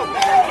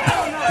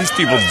 These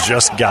people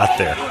just got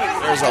there.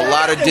 There's a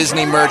lot of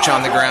Disney merch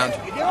on the ground.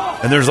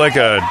 And there's like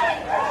a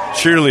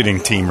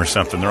cheerleading team or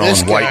something. They're all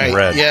in white and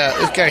red. Yeah,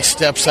 this guy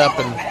steps up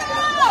and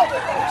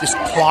just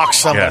clocks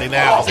somebody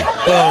now.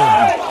 Like,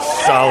 boom.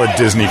 Solid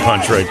Disney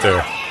punch right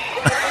there.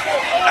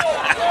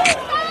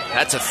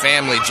 That's a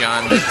family,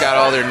 John. They've got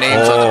all their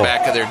names on the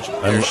back of their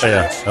shirts.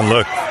 Yeah, and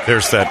look,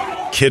 there's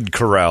that kid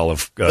corral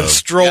of the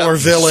Stroller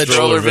Village.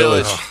 Stroller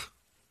Village.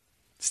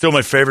 Still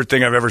my favorite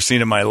thing I've ever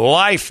seen in my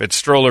life at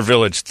Stroller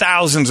Village.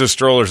 Thousands of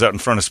strollers out in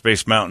front of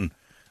Space Mountain.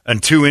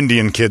 And 2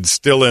 Indian kids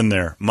still in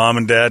there. Mom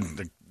and Dad,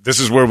 this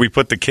is where we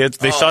put the kids.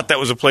 They thought that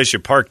was a place you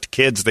parked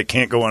kids that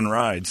can't go on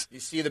rides. You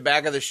see the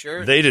back of the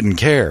shirt? They didn't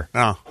care.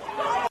 No.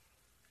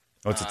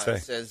 What's it say?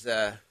 It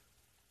says,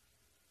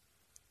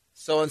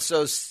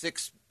 so-and-so's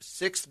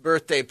sixth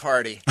birthday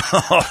party.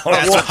 That's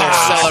what they're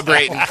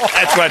celebrating.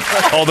 That's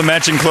what all the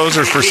matching clothes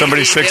are for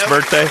somebody's 6th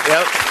birthday?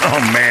 Yep.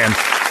 Oh, man.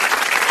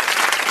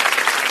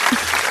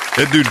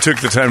 That dude took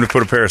the time to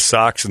put a pair of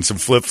socks and some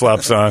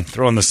flip-flops on,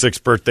 throw on the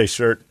 6th birthday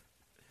shirt.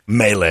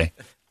 Melee.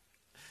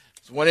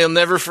 It's one he'll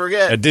never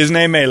forget. A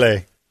Disney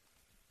Melee.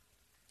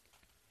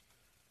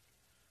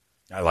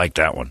 I like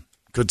that one.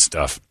 Good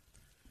stuff.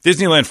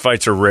 Disneyland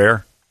fights are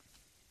rare,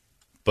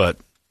 but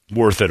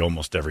worth it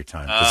almost every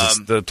time.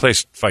 Because the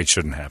place fight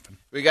shouldn't happen.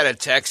 We got a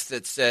text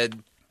that said,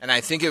 and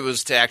I think it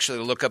was to actually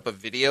look up a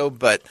video,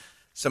 but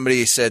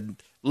somebody said,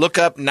 look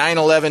up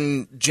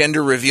 9/11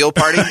 gender reveal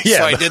party. Yeah.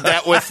 So I did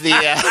that with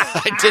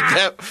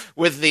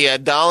the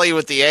Dolly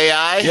with the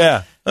AI.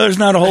 Yeah. There's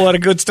not a whole lot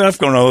of good stuff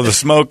going on. The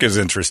smoke is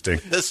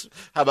interesting.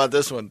 How about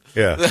this one?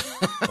 Yeah.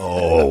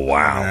 Oh,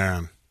 wow.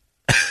 Man.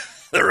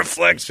 The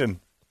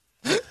reflection.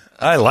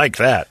 I like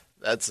that.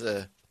 That's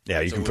a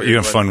you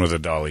have fun with the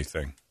Dolly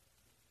thing.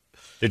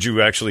 Did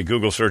you actually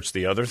Google search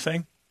the other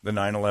thing? The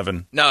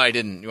 9/11? No, I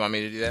didn't. You want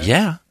me to do that?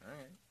 Yeah. All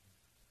right.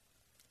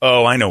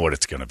 Oh, I know what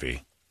it's going to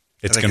be.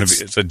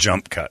 It's a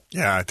jump cut.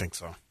 Yeah, I think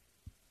so.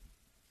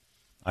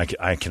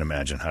 I can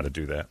imagine how to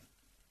do that.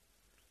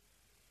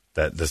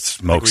 That the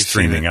smoke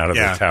streaming out of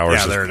the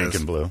towers is pink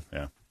and blue.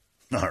 Yeah.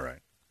 All right.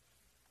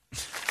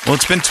 Well,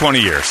 it's been 20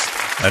 years,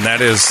 and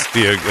that is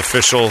the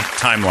official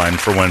timeline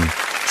for when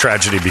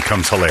tragedy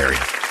becomes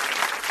hilarious.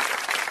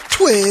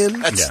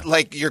 Twin. That's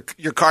like your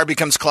car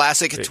becomes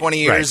classic at 20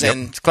 years. Right,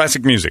 and It's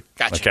classic music.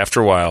 Gotcha. Like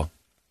after a while,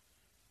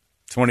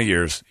 20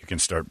 years, you can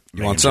start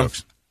making want some?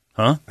 jokes.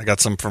 Huh? I got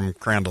some from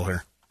Crandall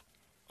here.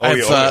 I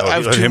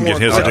have let 2 him more.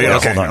 get his. Okay.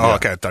 Hold on. Oh,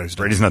 okay. I thought he was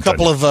Brady's not A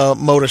couple of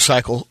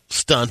motorcycle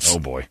stunts. Oh,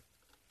 boy.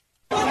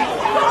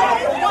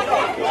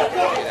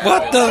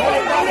 What the?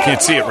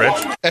 Can't see it, Rich.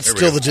 That's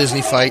still the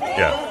Disney fight.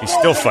 Yeah, he's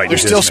still fighting. They're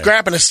still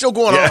scrapping. It's still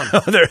going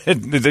on.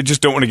 They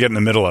just don't want to get in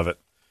the middle of it.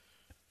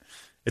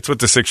 It's what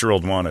the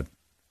 6-year-old wanted.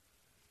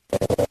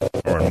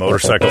 Or in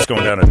motorcycles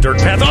going down a dirt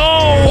path.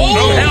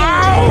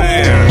 Oh,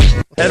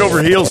 man. Head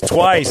over heels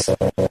twice.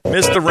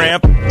 Missed the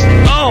ramp.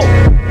 Oh.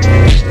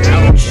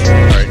 Ouch.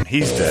 All right,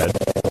 he's dead.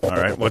 All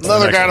right, what's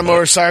Another the next guy on a one?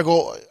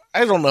 motorcycle.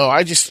 I don't know.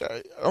 I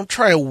don't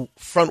try a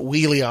front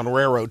wheelie on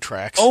railroad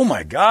tracks. Oh,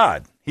 my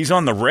God. He's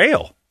on the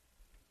rail.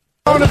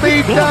 Be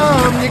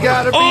dumb, you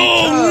gotta be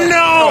Oh,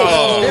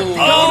 tough.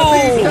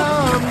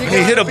 no. He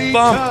hit a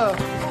bump.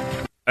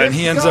 And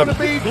he ends up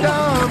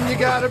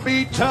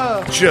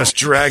just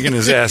dragging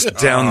his ass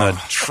down the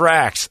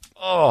tracks.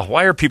 Oh,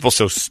 why are people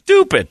so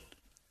stupid?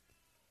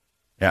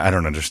 Yeah, I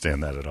don't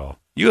understand that at all.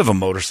 You have a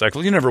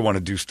motorcycle. You never want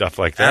to do stuff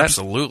like that.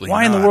 Absolutely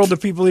Why in the not. world do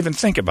people even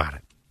think about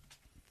it?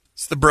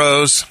 It's the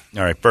bros.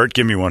 All right, Bert,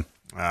 give me one.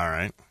 All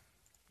right.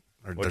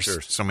 What's There's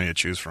yours? so many to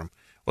choose from.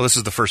 Well, this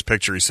is the first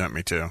picture he sent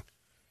me, too.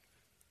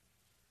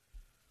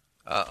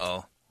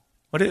 Uh-oh.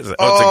 What is it?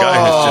 Oh, it's a guy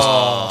who's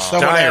just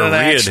someone had an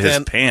diarrheaed his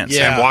accident. pants.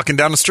 Yeah. And walking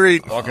down the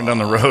street. Walking down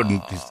the road,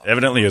 and he's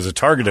evidently is a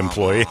Target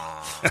employee.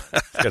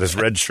 He's got his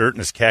red shirt and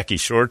his khaki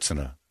shorts,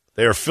 and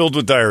they are filled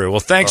with diarrhea. Well,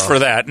 thanks for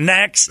that.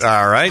 Next.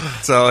 All right.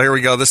 So here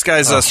we go. This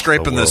guy's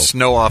scraping the the world.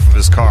 snow off of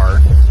his car.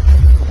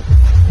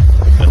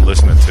 Been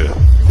listening to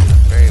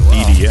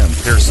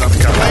EDM. Here's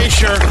something coming.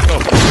 Glacier.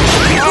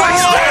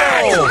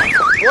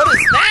 What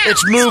is that?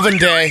 It's moving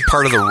day.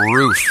 Part of the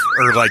roof,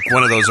 or like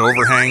one of those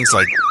overhangs,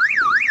 like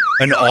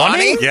An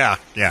awning? yeah.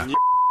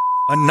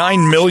 A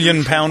 9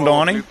 million pound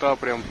awning?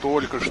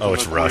 Oh,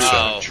 it's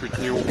Russia.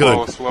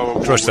 Good.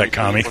 Trust that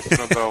commie.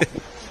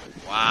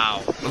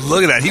 Wow.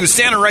 Look at that. He was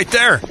standing right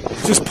there.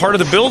 Just part of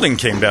the building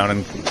came down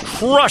and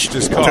crushed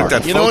his car. Took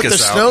that You know what? The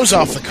focus out. snow's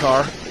off the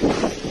car.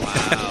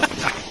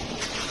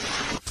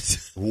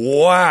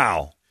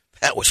 Wow.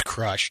 That was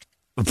crushed.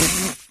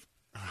 The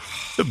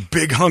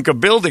big hunk of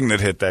building that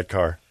hit that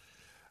car.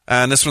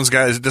 And this one's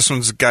guys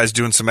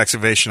doing some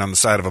excavation on the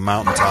side of a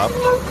mountaintop.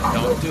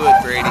 Don't do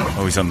it, Brady.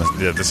 Oh, he's on the.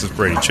 Yeah, this is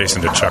Brady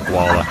chasing to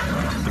Chuckwalla,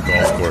 the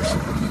golf course.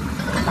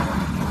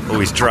 Oh,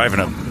 he's driving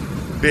a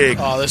big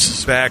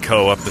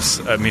backhoe up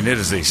this. I mean, it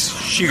is a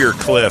sheer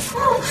cliff.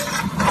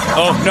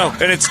 Oh no!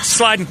 And it's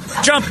sliding.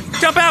 Jump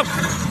out!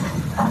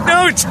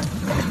 No, it's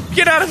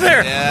get out of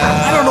there!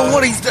 Yeah. I don't know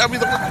what he's doing.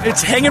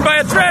 It's hanging by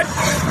a thread.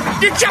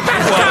 You jump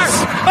out of the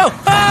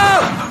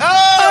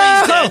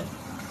car!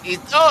 He's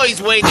dead.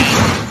 He's way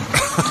dead.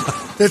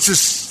 That's a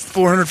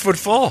 400-foot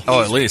fall.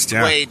 Oh, at least,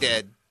 yeah. Way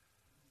dead.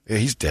 Yeah,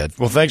 he's dead.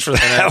 Well, thanks for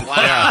that.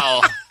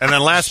 Wow. And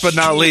then last but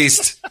not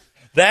least,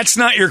 That's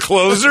not your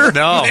closer?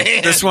 no,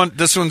 Man. this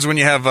one's when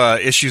you have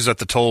issues at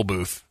the toll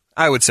booth.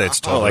 I would say it's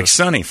toll booth. Like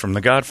Sonny from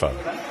The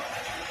Godfather.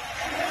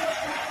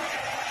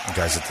 The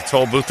guy's at the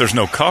toll booth. There's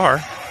no car.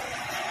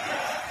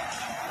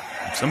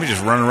 Somebody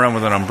just running around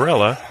with an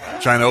umbrella.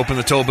 Trying to open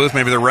the toll booth.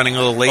 Maybe they're running a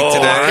little late I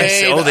today.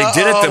 see. Oh, they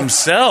did it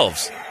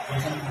themselves.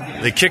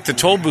 They kicked the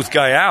toll booth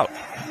guy out.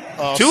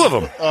 Two of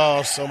them.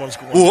 Oh, someone's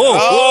going.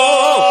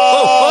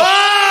 Whoa!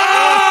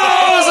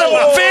 It's a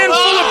van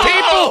full of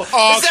people.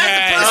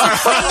 Okay.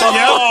 That's the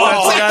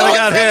guy that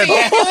got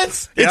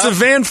hit. It's a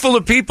van full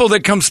of people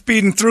that come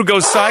speeding through,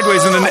 goes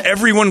sideways, and then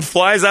everyone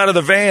flies out of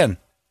the van.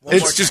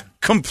 It's just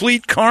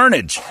complete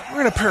carnage.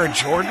 We're in a pair of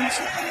Jordans.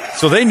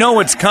 So they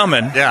know it's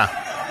coming.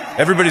 Yeah.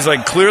 Everybody's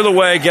like, clear the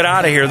way, get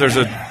out of here. There's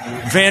a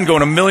van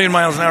going 1,000,000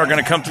 miles an hour going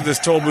to come through this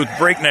toll booth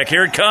breakneck.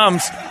 Here it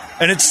comes.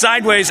 And it's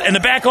sideways, and the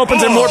back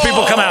opens, and more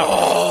people come out.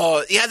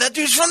 Oh, yeah, that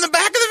dude's from the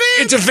back of the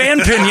van. It's a van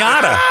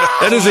pinata.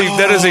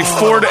 That is a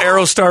Ford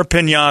Aerostar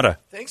pinata.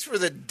 Thanks for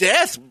the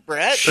death,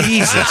 Brett.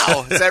 Jesus.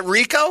 Wow. Is that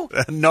Rico?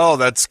 No,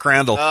 that's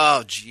Crandall.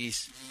 Oh,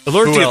 jeez.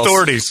 Alert Who the else?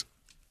 authorities.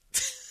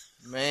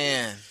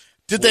 Man.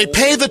 Did they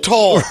pay the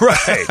toll?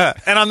 Right.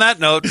 And on that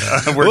note,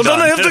 we're Well, done. then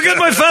I have to get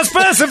my fast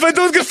pass. If I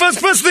don't get fast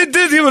pass, they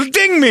did. He will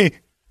ding me.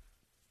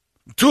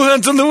 2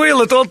 hands on the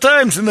wheel at all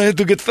times, and I had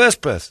to get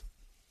fast pass.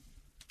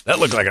 That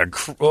looked like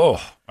all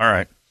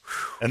right.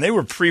 And they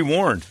were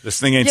pre-warned. This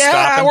thing ain't stopping.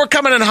 Yeah, we're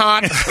coming in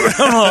hot. We're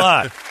coming a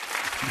lot.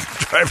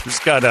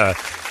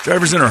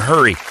 Driver's in a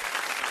hurry.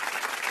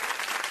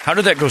 How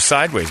did that go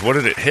sideways? What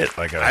did it hit?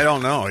 I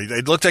don't know.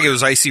 It looked like it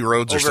was icy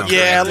roads or something.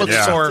 Yeah, it looked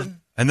sore.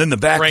 And then the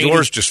back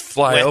doors just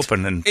fly Wet.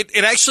 open, and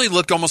It actually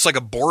looked almost like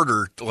a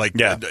border, and Like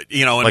maybe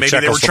they were trying to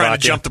Czechoslovakia.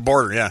 jump the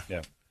border. Yeah.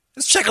 Yeah.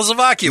 It's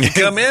Czechoslovakia. We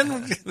come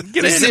in,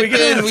 get in. Zip We get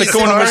in. in, It's we like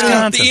going to zip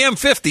around. Wisconsin. the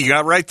EM50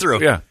 got right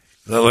through. Yeah.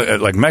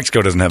 Like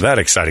Mexico doesn't have that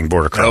exciting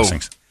border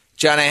crossings.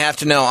 John, I have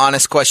to know,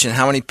 honest question,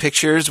 how many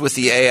pictures with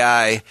the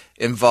AI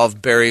involve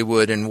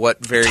Berrywood and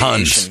what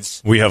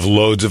variations? Tons. We have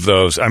loads of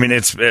those. I mean,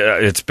 it's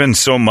been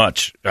so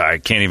much. I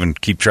can't even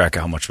keep track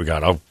of how much we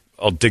got.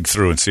 I'll dig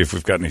through and see if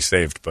we've got any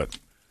saved. But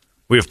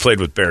we have played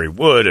with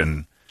Berrywood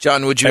and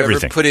John, would you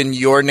everything. ever put in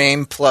your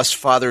name plus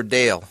Father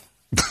Dale?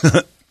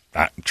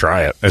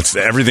 Try it. It's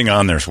everything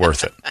on there's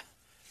worth it.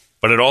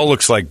 But it all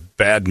looks like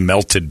bad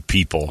melted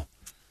people.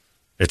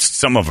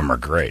 Some of them are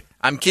great.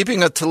 I'm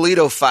keeping a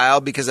Toledo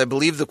file because I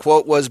believe the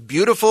quote was,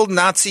 beautiful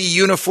Nazi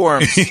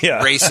uniforms,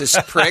 Yeah.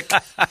 racist prick.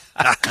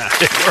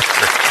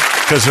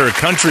 Because her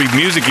country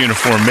music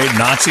uniform made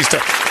Nazi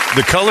stuff.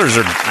 The colors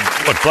are,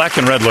 look, black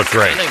and red look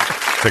great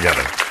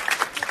together.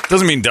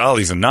 Doesn't mean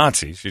Dolly's a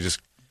Nazi.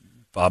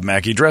 Bob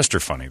Mackey dressed her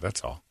funny.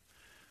 That's all.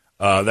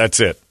 That's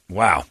it.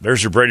 Wow.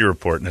 There's your Brady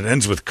report. And it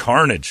ends with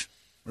carnage.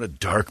 What a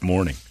dark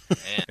morning.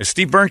 Is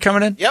Steve Byrne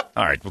coming in? Yep.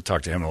 All right. We'll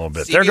talk to him in a little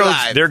bit. CB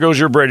Live. There goes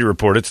your Brady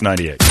report. It's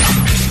 98.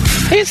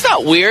 Hey, it's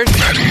not weird.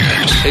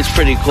 It's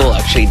pretty cool,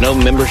 actually. No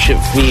membership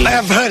fee. I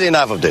have heard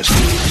enough of this.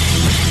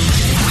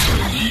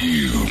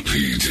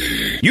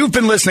 You've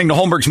been listening to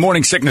Holmberg's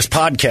Morning Sickness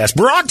Podcast,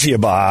 brought to you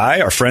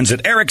by our friends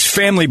at Eric's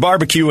Family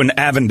Barbecue in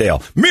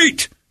Avondale.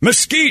 Meet,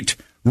 mesquite,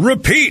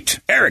 repeat.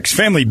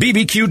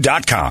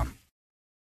 Eric'sFamilyBBQ.com.